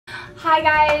Hi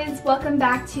guys, welcome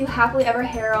back to Happily Ever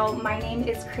Hero. My name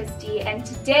is Christy and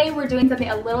today we're doing something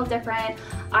a little different.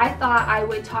 I thought I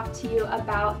would talk to you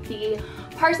about the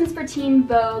Parsons for Teen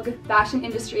Vogue Fashion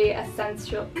Industry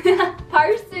Essentials.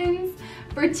 Parsons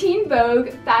for Teen Vogue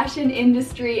Fashion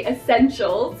Industry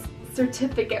Essentials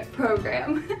certificate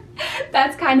program.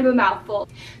 That's kind of a mouthful.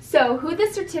 So who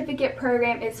this certificate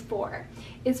program is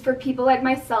for people like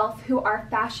myself who are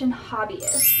fashion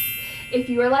hobbyists. If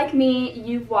you are like me,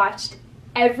 you've watched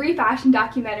every fashion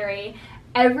documentary,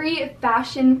 every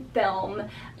fashion film,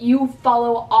 you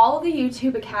follow all the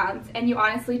YouTube accounts, and you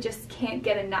honestly just can't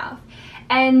get enough.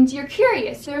 And you're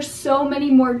curious. There's so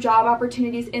many more job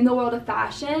opportunities in the world of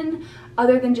fashion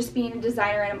other than just being a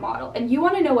designer and a model. And you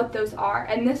want to know what those are.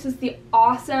 And this is the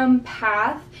awesome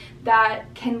path that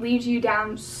can lead you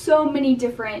down so many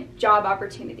different job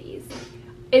opportunities.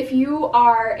 If you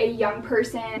are a young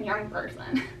person,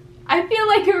 I feel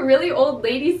like a really old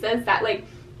lady says that, like,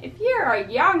 if you're a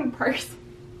young person.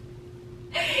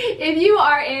 If you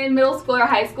are in middle school or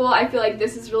high school, I feel like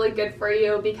this is really good for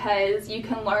you because you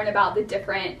can learn about the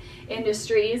different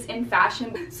industries in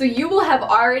fashion. So you will have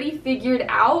already figured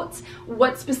out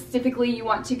what specifically you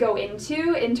want to go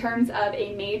into in terms of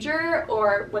a major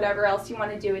or whatever else you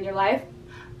want to do in your life.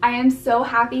 I am so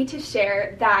happy to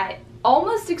share that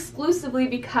almost exclusively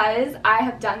because I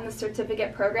have done the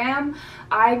certificate program,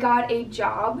 I got a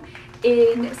job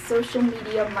in social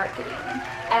media marketing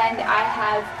and I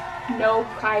have no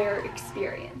prior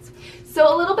experience.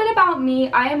 So a little bit about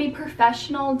me, I am a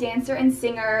professional dancer and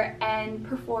singer and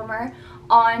performer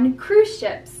on cruise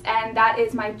ships, and that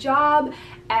is my job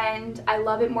and I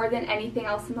love it more than anything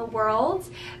else in the world.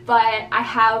 But I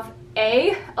have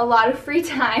a lot of free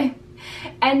time,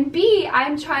 and B,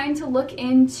 I'm trying to look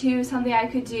into something I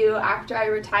could do after I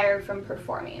retire from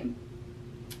performing.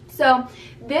 So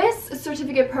this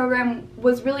certificate program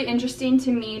was really interesting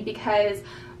to me because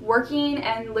working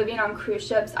and living on cruise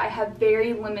ships, I have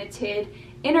very limited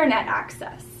internet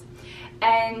access.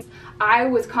 And I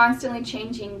was constantly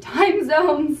changing time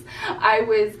zones. I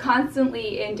was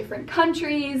constantly in different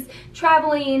countries,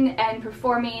 traveling and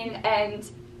performing, and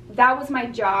that was my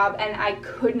job, and I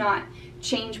could not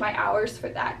change my hours for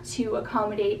that to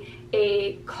accommodate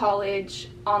a college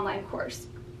online course.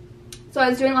 So I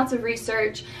was doing lots of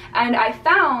research and I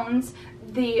found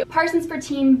the Parsons for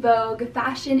Teen Vogue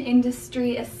Fashion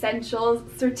Industry Essentials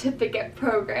certificate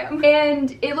program,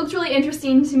 and it looked really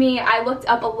interesting to me. I looked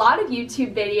up a lot of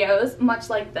YouTube videos, much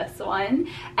like this one,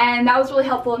 and that was really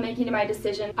helpful in making my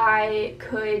decision. I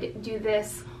could do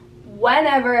this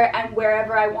whenever and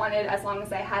wherever I wanted as long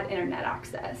as I had internet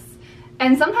access,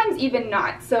 and sometimes even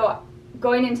not. So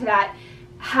going into that,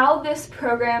 how this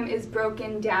program is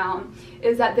broken down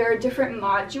is that there are different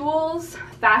modules: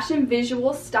 fashion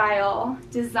visual style,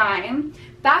 design,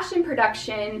 fashion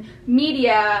production,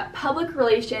 media, public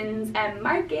relations, and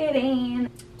marketing.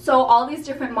 So all these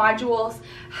different modules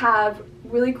have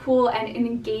really cool and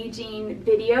engaging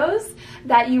videos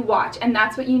that you watch, and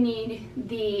that's what you need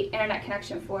the internet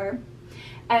connection for.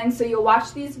 And so you'll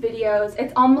watch these videos.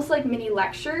 It's almost like mini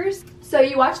lectures. So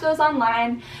you watch those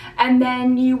online, and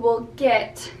then you will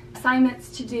get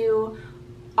assignments to do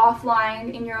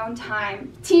offline in your own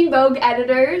time. Teen Vogue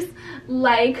editors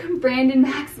like Brandon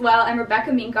Maxwell and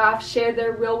Rebecca Minkoff share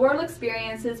their real-world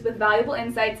experiences with valuable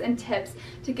insights and tips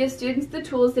to give students the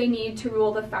tools they need to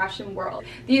rule the fashion world.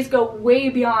 These go way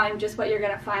beyond just what you're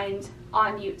gonna find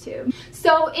on YouTube.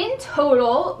 So in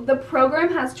total, the program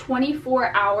has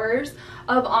 24 hours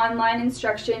of online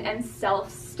instruction and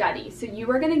self-study. So you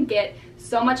are gonna get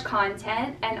so much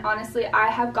content, and honestly, I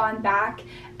have gone back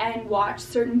and watched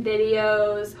certain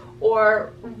videos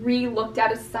or re-looked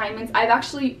at assignments. I've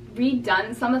actually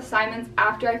redone some assignments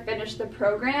after I finished the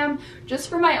program just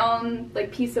for my own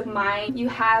peace of mind. You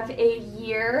have a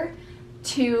year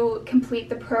to complete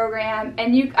the program,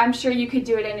 and I'm sure you could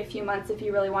do it in a few months if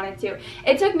you really wanted to.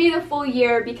 It took me the full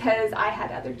year because I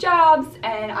had other jobs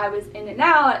and I was in and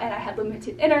out and I had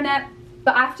limited internet.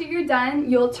 But after you're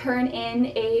done, you'll turn in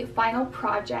a final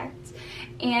project,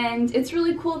 and it's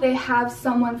really cool. They have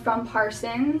someone from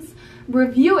Parsons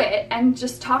review it and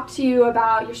just talk to you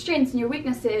about your strengths and your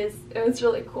weaknesses. It was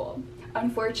really cool.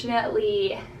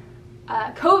 Unfortunately,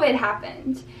 COVID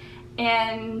happened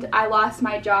and I lost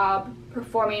my job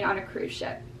performing on a cruise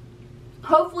ship.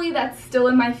 Hopefully that's still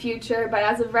in my future, but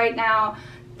as of right now,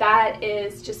 that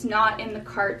is just not in the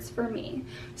cards for me.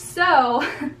 So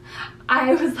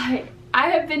I was like, I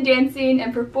have been dancing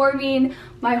and performing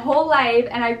my whole life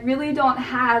and I really don't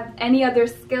have any other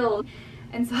skills.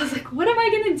 And so I was like, what am I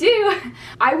gonna do?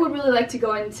 I would really like to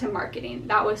go into marketing.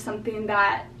 That was something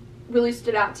that really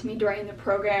stood out to me during the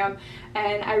program,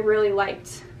 and I really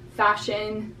liked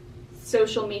fashion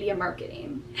social media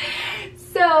marketing.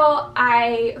 So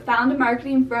I found a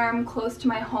marketing firm close to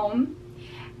my home,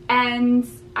 and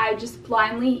I just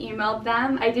blindly emailed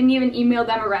them. I didn't even email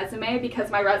them a resume because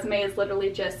my resume is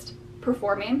literally just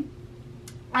performing.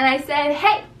 And I said,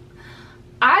 hey,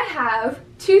 I have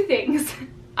two things.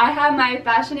 I have my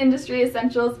Fashion Industry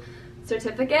Essentials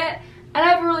certificate, and I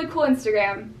have a really cool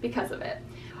Instagram because of it.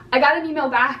 I got an email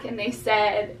back and they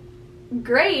said,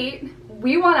 great,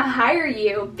 we want to hire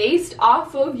you based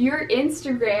off of your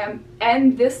Instagram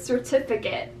and this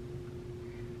certificate.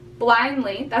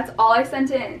 Blindly, that's all I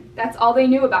sent in. That's all they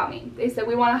knew about me. They said,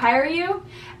 we want to hire you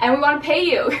and we want to pay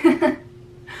you.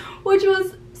 Which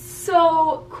was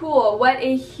so cool. What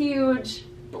a huge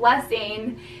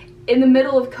blessing. In the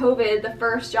middle of COVID, the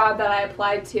first job that I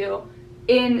applied to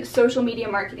in social media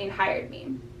marketing hired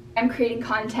me. I'm creating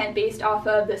content based off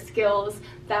of the skills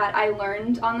that I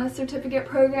learned on the certificate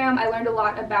program. I learned a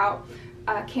lot about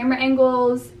camera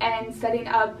angles and setting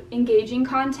up engaging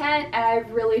content, and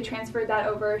I've really transferred that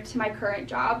over to my current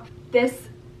job. This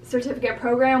certificate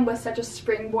program was such a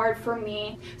springboard for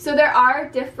me. So there are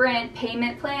different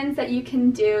payment plans that you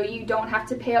can do. You don't have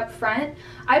to pay up front.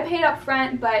 I paid up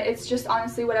front, but it's just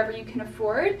honestly whatever you can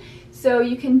afford. So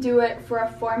you can do it for a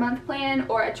 4-month plan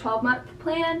or a 12-month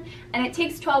plan, and it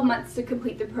takes 12 months to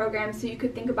complete the program, so you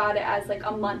could think about it as like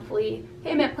a monthly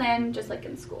payment plan, just like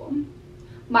in school.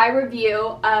 My review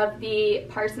of the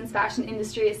Parson's Fashion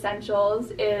Industry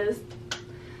Essentials is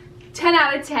 10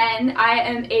 out of 10. I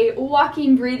am a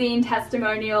walking, breathing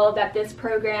testimonial that this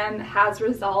program has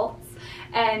results,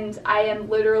 and I am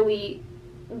literally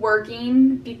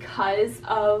working because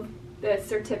of the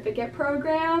certificate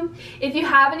program. If you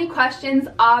have any questions,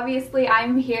 obviously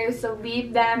I'm here, so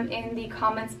leave them in the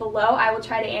comments below. I will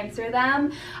try to answer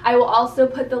them. I will also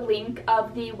put the link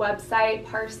of the website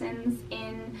Parsons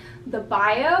in the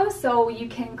bio, so you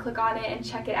can click on it and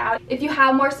check it out. If you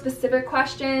have more specific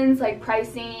questions like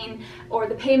pricing or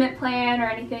the payment plan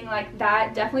or anything like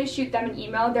that, definitely shoot them an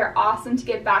email. They're awesome to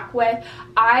get back with.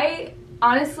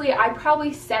 Honestly, I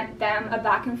probably sent them a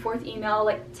back and forth email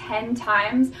like 10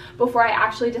 times before I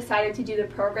actually decided to do the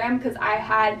program, because I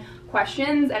had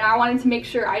questions and I wanted to make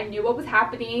sure I knew what was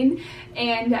happening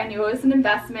and I knew it was an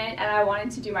investment, and I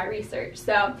wanted to do my research.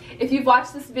 So if you've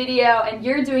watched this video and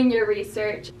you're doing your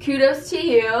research, kudos to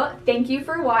you. Thank you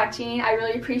for watching. I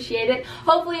really appreciate it.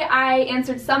 Hopefully I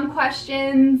answered some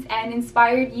questions and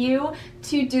inspired you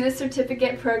to do the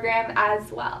certificate program as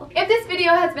well. If this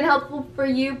video has been helpful for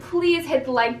you, please hit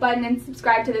the like button and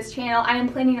subscribe to this channel. I am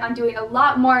planning on doing a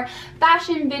lot more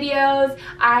fashion videos.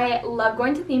 I love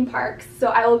going to theme parks, so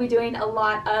I will be doing a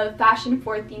lot of fashion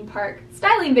for theme park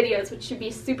styling videos, which should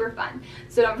be super fun.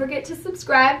 So don't forget to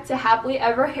subscribe to Happily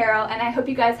Ever Harold, and I hope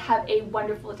you guys have a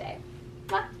wonderful day.